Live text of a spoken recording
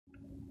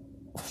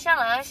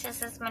Hello,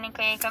 this is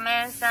Monica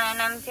Gomez,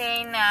 and I'm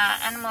doing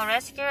animal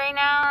rescue right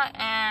now.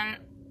 And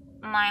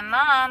my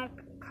mom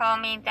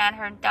called me that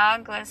her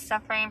dog was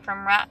suffering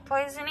from rat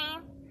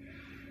poisoning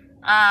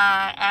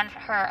at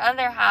her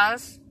other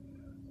house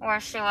where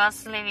she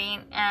was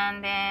living,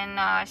 and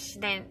then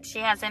she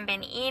hasn't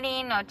been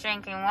eating or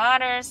drinking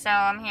water. So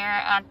I'm here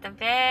at the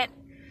vet.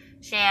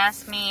 She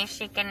asked me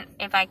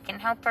if I can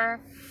help her.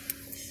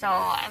 So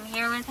I'm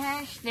here with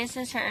her. This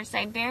is her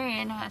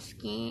Siberian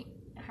Husky.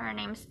 Her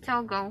name's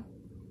Togo.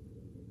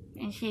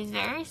 And she's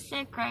very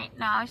sick right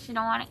now. She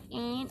don't want to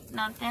eat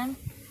nothing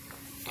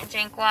and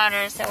drink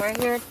water. So we're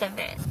here at the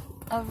vet,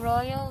 a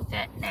Royal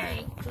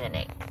Veterinary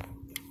Clinic.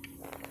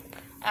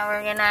 And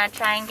we're gonna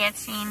try and get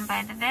seen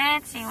by the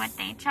vet, see what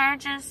they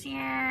charge us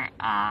here.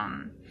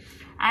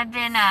 I've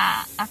been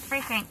a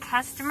frequent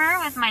customer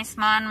with my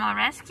small animal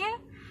rescue.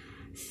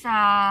 So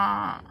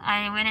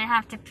I wouldn't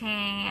have to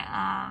pay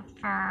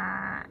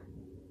for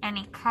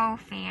any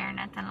co-fee or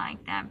nothing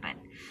like that. But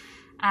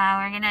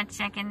we're going to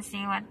check and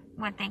see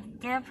what they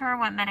give her,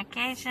 what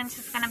medication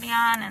she's going to be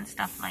on, and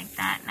stuff like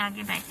that. And I'll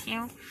get back to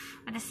you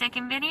with the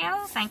second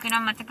video. Thank you.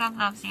 God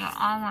loves you.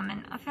 All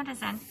women. Auf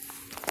Wiedersehen.